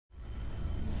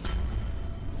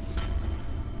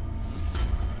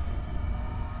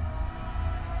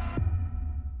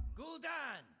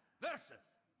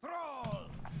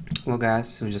Well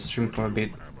guys, we just stream for a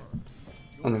bit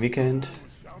on the weekend.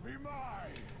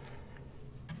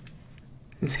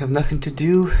 Since I have nothing to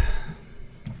do.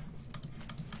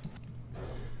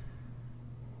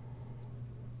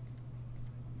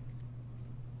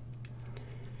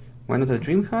 Why not a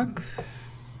DreamHack?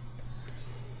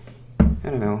 I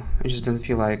don't know, I just don't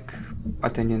feel like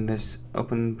attending this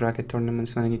open bracket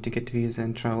tournaments when I need to get visa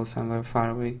and travel somewhere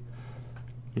far away.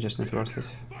 It's just not worth it.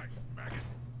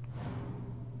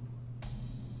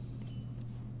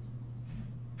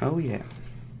 Oh yeah.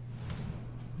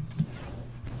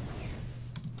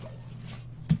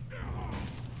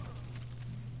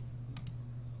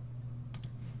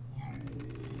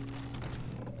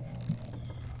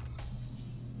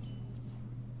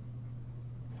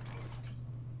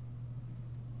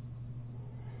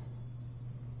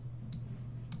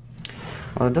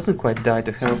 Well, it doesn't quite die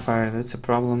to Hellfire, that's a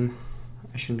problem.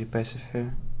 I shouldn't be passive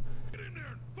here.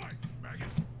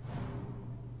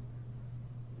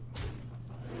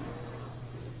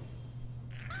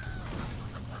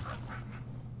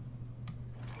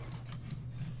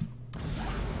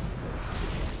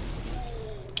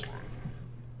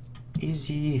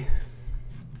 Easy.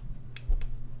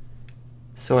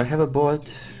 So I have a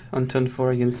board on turn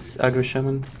 4 against Aggro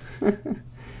Shaman.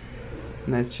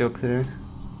 Nice joke there.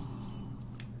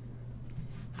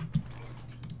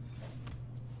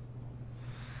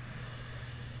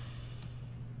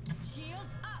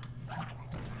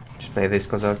 Just play this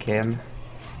cause I can.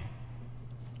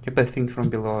 If I think from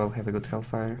below I'll have a good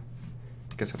Hellfire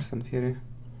because of Sun Fury.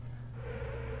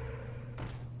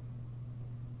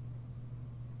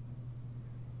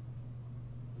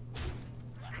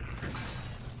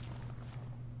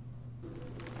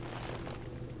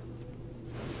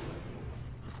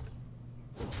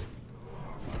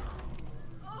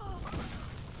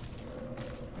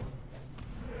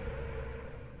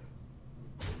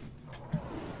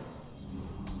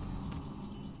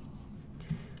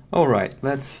 Alright,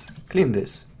 let's clean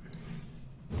this.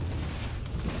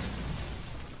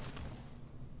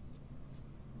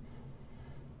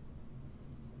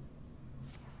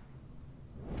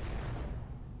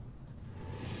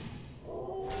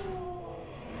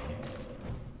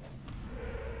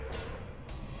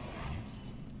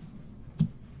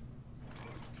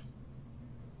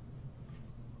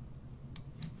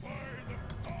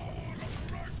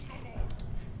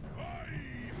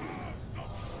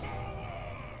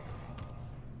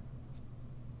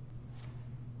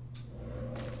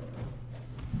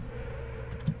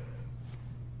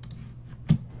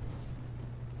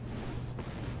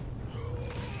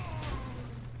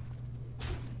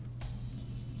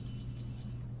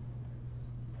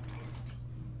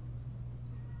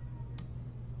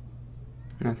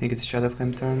 I think it's Shadow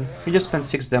Flame turn. He just spent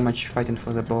 6 damage fighting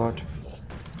for the board.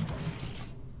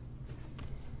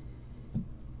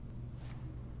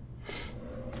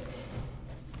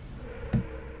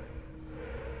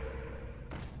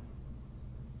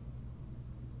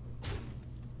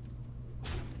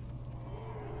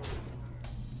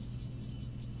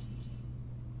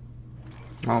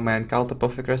 Oh man, Cult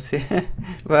Apothecary,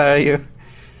 where are you?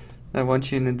 I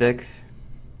want you in the deck.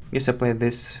 Guess I played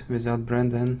this without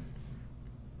Brandon.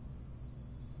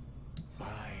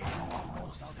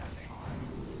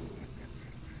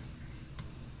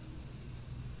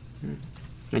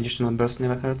 Additional burst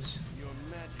never hurts.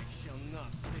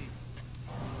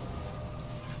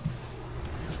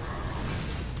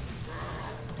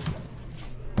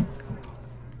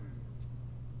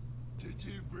 Did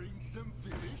you bring some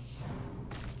fish?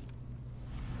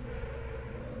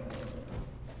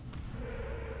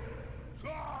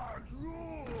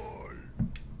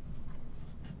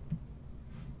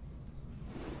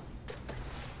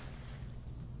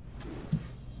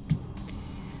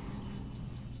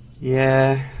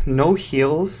 Yeah, no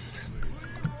heals.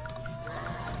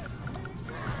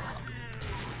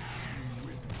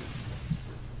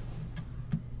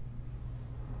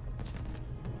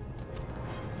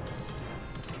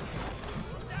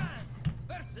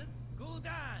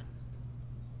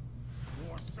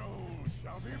 Your soul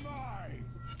shall be mine.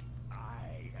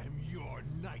 I am your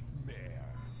nightmare.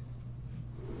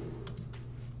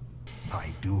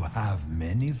 I do have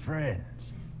many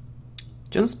friends.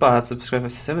 John Spot subscribed for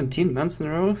 17 months in a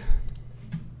row.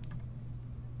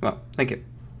 Well, thank you.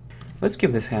 Let's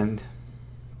give this hand.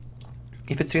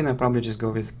 If it's in, I'll probably just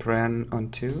go with Bran on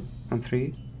 2, on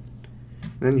 3.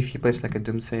 Then if he plays like a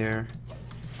Doomsayer,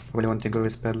 I really want to go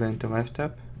with Peddler into life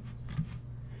tap.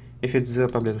 If it's Zo,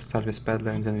 probably I'll start with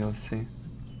Peddler and then we'll see.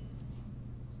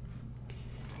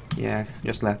 Yeah,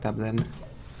 just left tap then.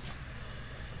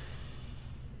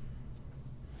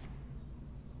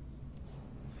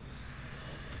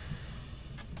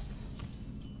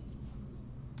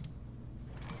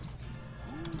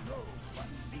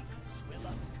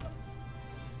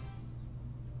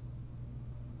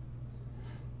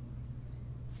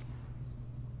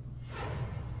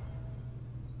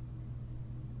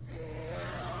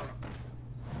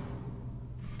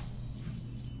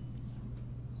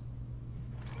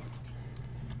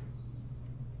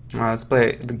 Let's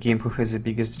play the game who has the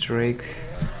biggest Drake.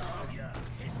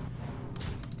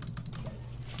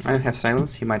 I don't have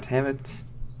silence, he might have it.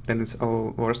 Then it's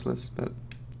all worthless, but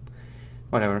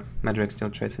whatever. My Drake still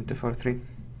trades into 4-3.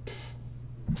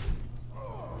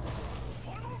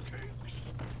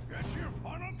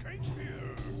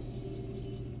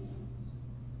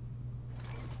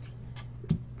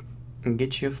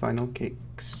 Get your final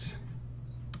kicks.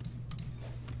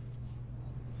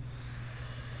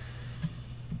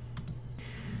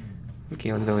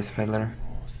 Okay, let's go with Fiddler.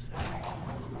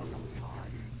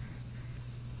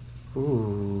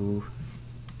 Ooh.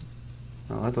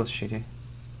 Oh, that was shitty.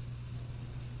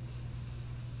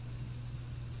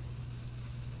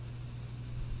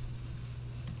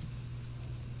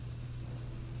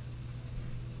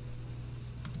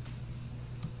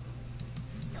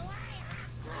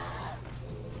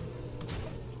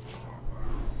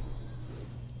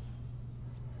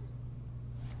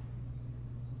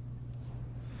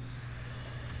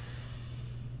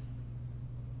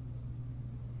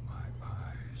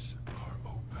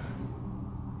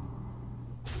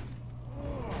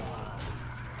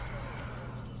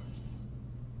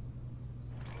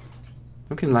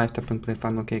 We can light up and play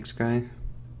Final Cakes guy.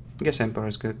 I guess Emperor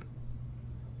is good.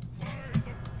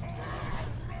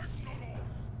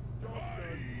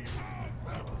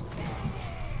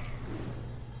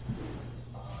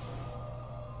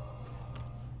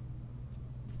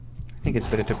 I think it's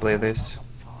better to play this.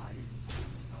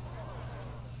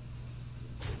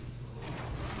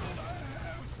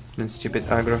 Than stupid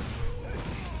aggro.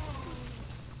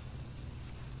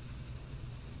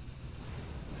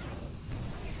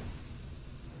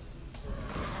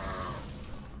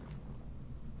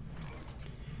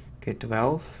 Okay,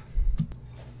 12.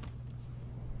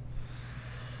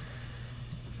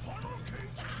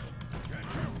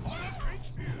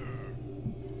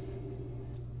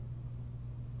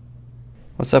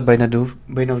 What's up,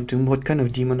 Doom? What kind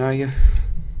of demon are you?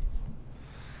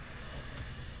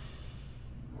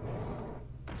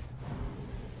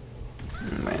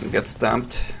 Man, got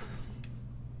stamped.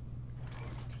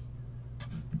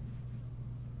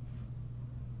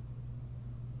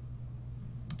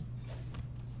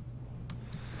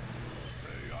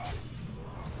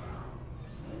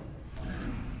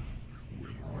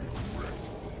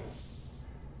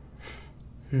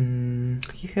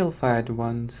 He hellfired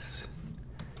once.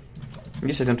 I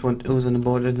guess I don't want Ooze on the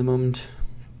board at the moment.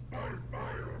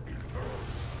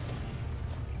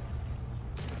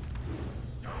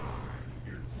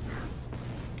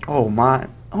 Oh my,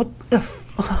 what the f-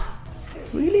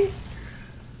 really?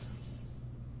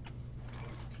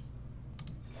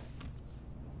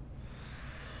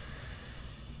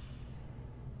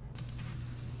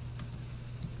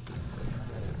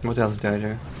 What else do I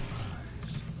do?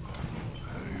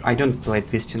 I don't play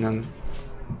Twisting on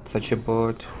such a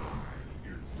board.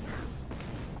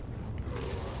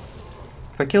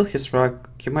 If I kill his rock,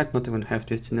 he might not even have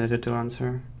Twistinator to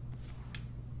answer.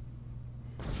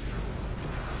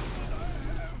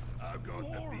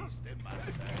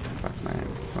 Fuck man,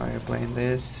 why are you playing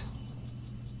this?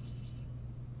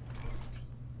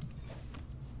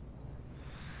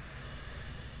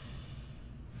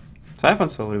 Siphon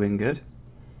Soul would have been good.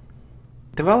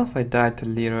 Well, if I died to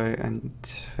Leroy and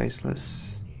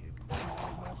Faceless.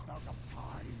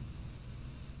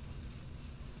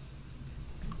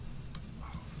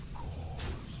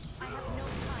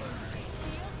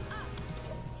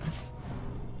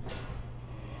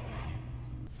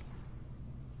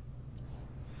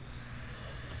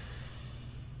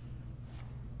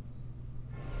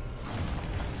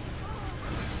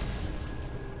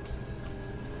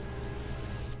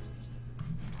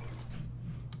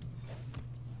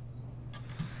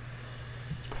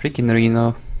 Freaking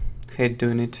Reno. Hate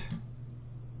doing it.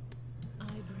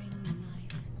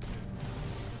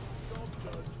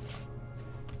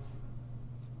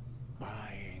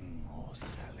 Buying or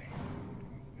selling.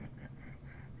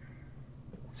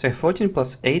 So 14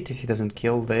 plus 8 if he doesn't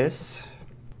kill this.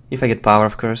 If I get power,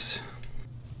 of course.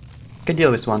 Can deal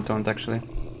with one taunt actually.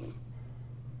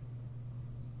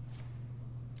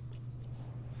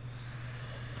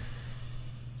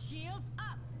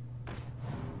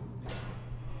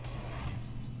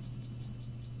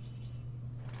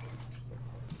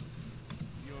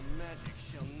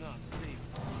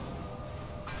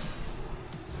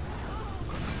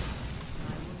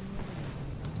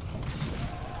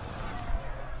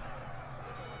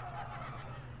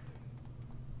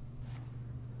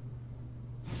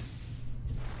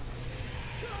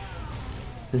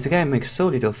 This guy makes so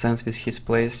little sense with his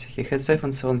plays. He had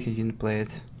Siphon Soul and he didn't play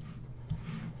it.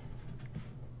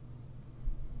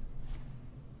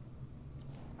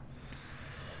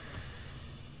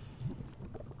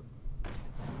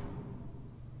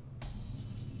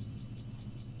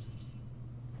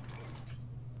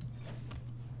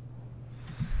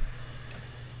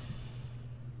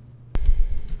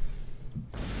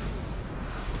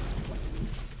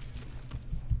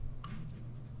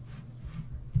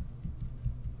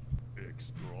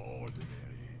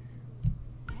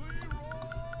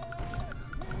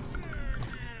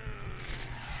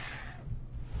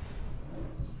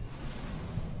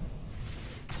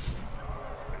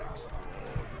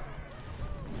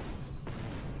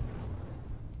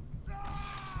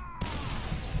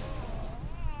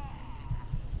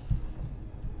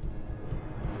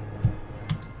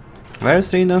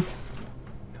 Where's Reno?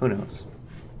 Who knows?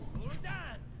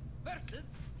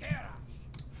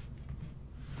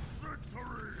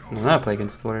 No, I play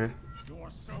against Warrior. Your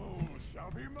soul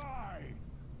shall be mine.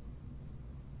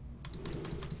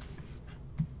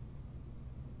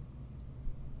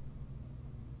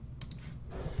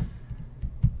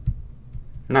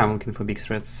 Now I'm looking for big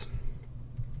threats.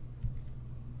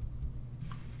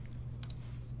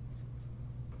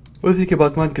 What do you think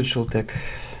about mind control tech?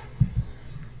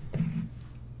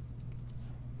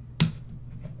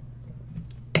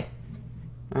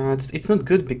 It's not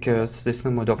good because there's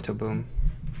no more Doctor Boom.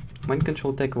 Mind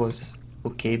control tech was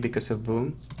okay because of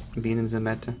Boom being in the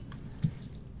meta.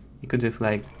 You could have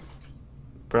like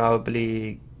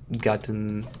probably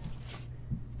gotten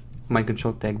mind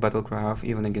control tech battlecraft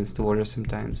even against the Warrior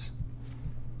sometimes.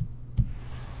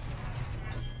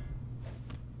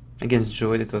 Against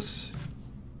Druid it was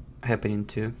happening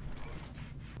too.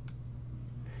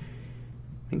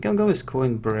 I think I'll go with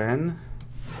Coin Bran.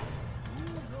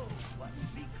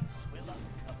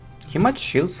 He might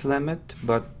shield slam it,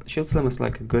 but shield slam is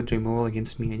like a good removal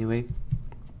against me anyway.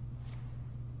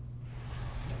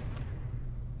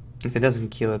 If it doesn't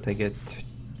kill it, I get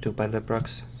 2 Pillar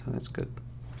procs, so that's good.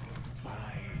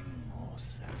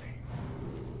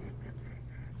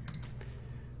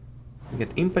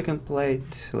 Get Impact and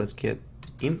Plate, let's get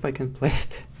Impact and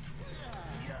Plate.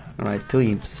 Alright, 2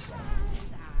 imps.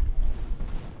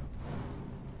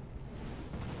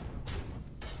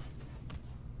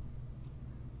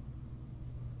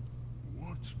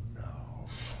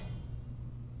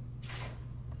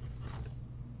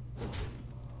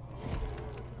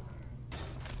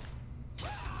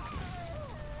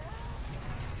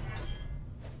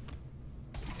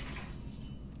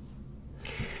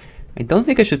 I don't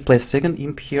think I should play second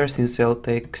imp here since I'll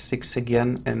take 6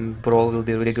 again and Brawl will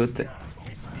be really good.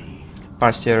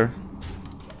 Parseer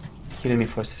healing me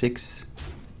for 6.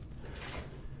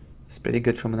 It's pretty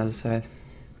good from another side.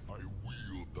 I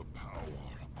wield the power of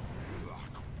black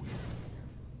wind.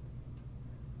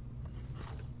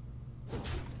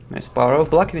 Nice power of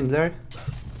Black Wind there.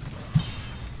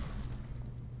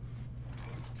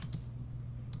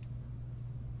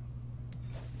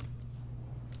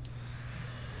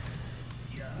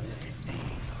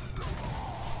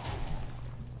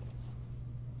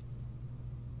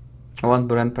 I want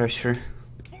Brand pressure.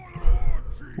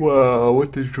 Wow,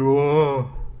 what a draw!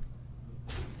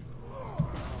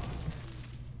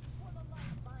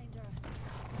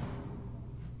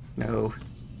 No.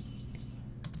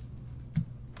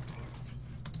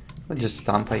 I'll just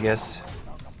stomp, I guess.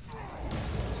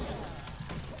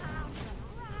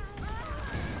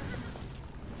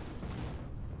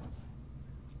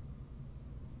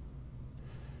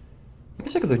 I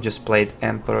guess I could have just played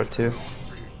Emperor too.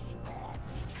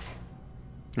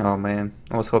 Oh man,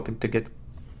 I was hoping to get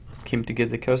him to get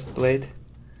the Cursed Blade.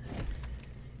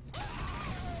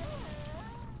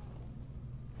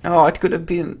 Oh, it could have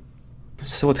been...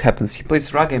 So what happens? He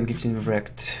plays Raga, I'm getting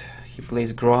wrecked. He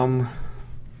plays Grom,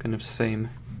 kind of same.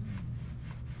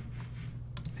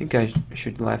 I think I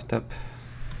should left up.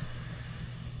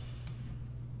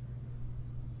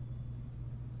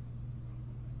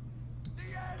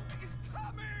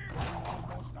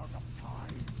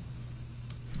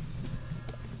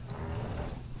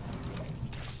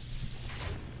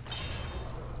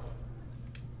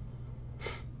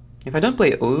 If I don't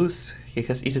play Ooze, he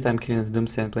has easy time killing the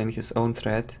Doomsday and playing his own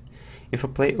threat. If I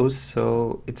play Ooze,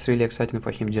 so it's really exciting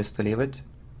for him just to leave it,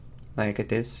 like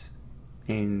it is,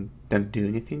 and don't do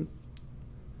anything.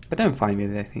 But I'm fine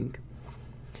with it, I think.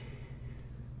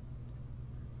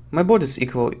 My board is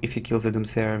equal if he kills the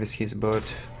Doomsayer with his board.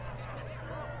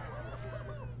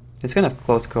 It's kind of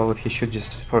close call if he should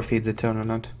just forfeit the turn or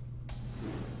not.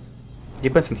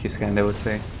 Depends on his hand, I would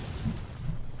say.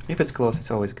 If it's close,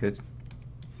 it's always good.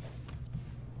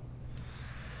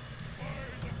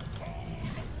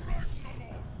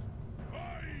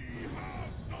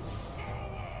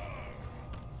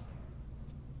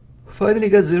 Finally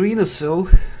got the arena, so...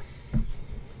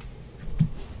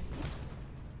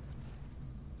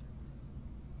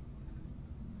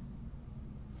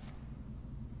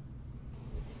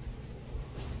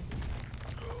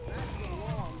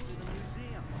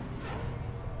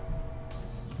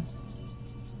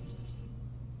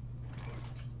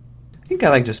 I think I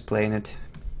like just playing it.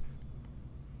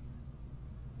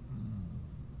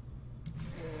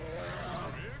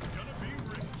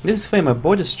 This is fine, my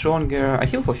board is stronger, I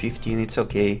heal for 15, it's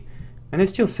okay. And I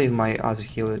still save my other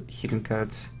healing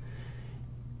cards.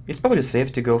 It's probably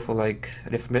safe to go for like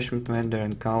Refreshment Vendor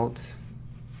and Cult.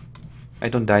 I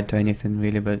don't die to anything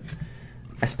really, but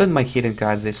I spend my healing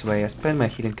cards this way. I spend my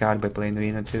healing card by playing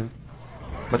Reno too.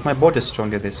 But my board is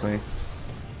stronger this way.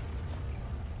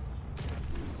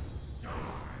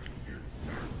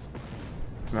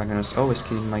 Ragnar's always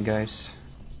killing my guys.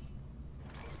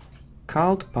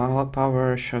 Cult,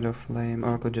 power, Shadow Flame,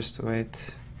 or I could just wait.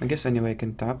 I guess anyway I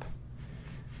can tap.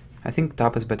 I think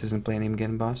tap is better than playing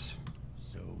in-game boss.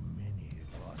 So many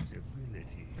possibilities.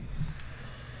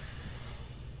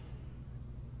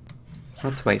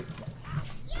 Let's wait.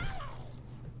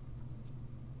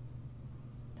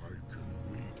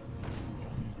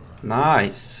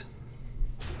 Nice.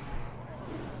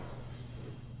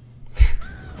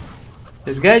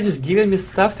 This guy just giving me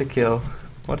stuff to kill.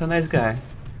 What a nice guy.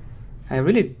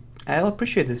 I'll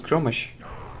appreciate this Gromash.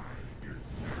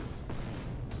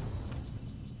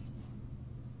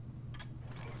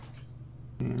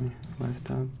 Yeah,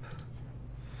 left up.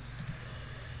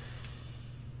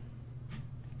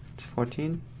 It's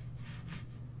 14.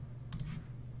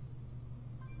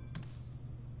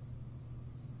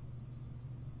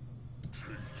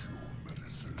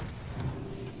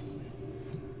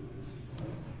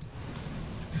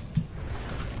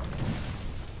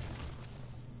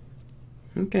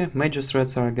 Okay, major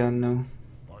threats are gone now.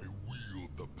 I wield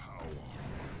the power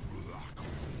of black.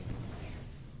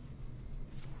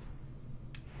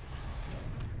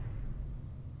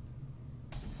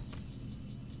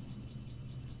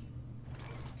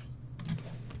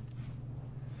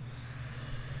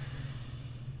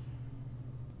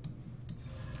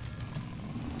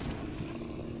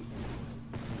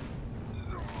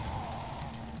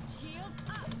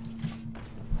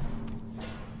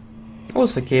 I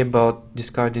was okay about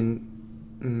discarding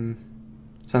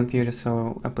Sun Fury,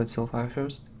 so I played Soulfire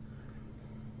first.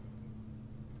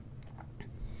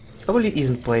 Probably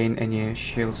isn't playing any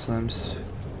Shield Slams.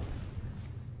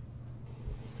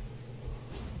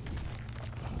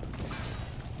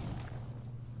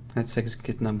 Let's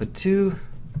execute number 2.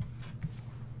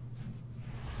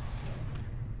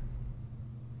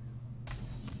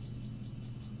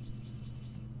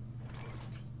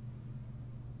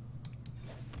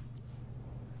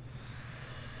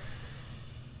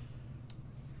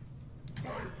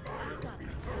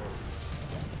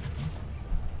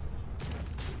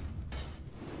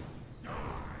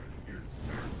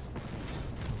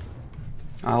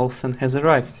 Alson has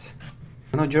arrived.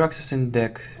 No Jiraxis in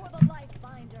deck.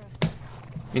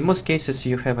 In most cases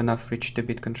you have enough reach to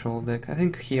beat control deck. I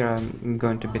think here I'm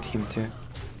going to beat him too.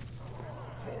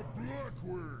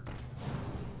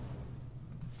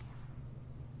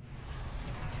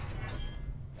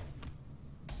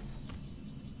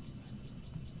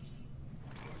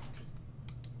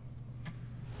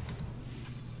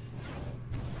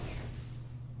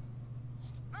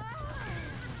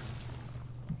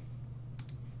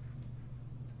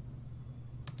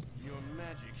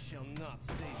 Shall not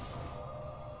save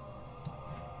you.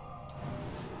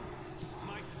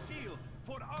 My shield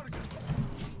for Argon.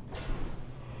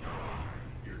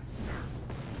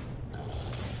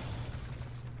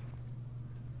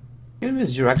 Even with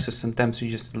Jiraxis, sometimes you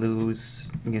just lose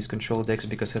against control decks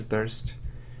because of burst.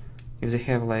 If they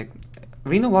have like...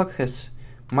 renolock has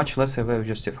much less way of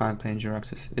justifying playing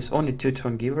Jiraxis. It's only 2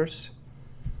 turn givers.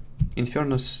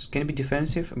 Infernos can be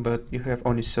defensive, but you have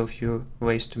only so few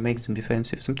ways to make them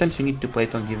defensive. Sometimes you need to play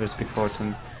turn givers before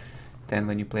turn 10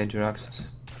 when you play Jiraxis.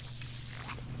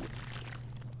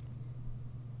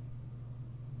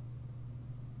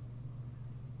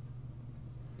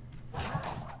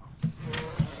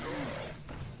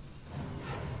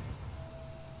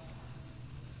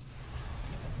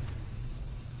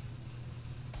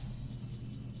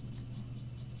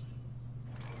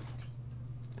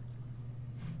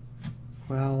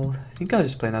 Well, I think I'll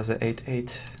just play another 8-8.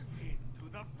 Into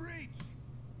the breach.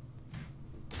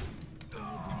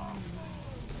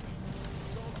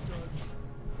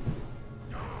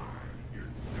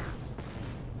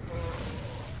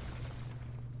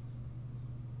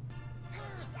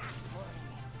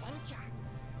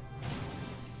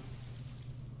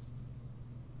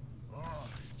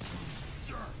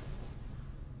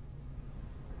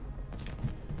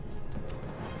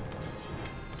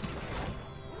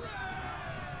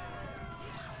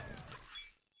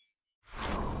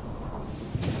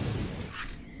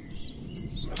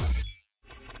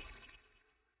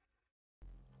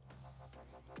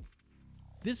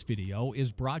 This video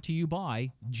is brought to you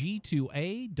by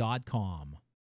G2A.com.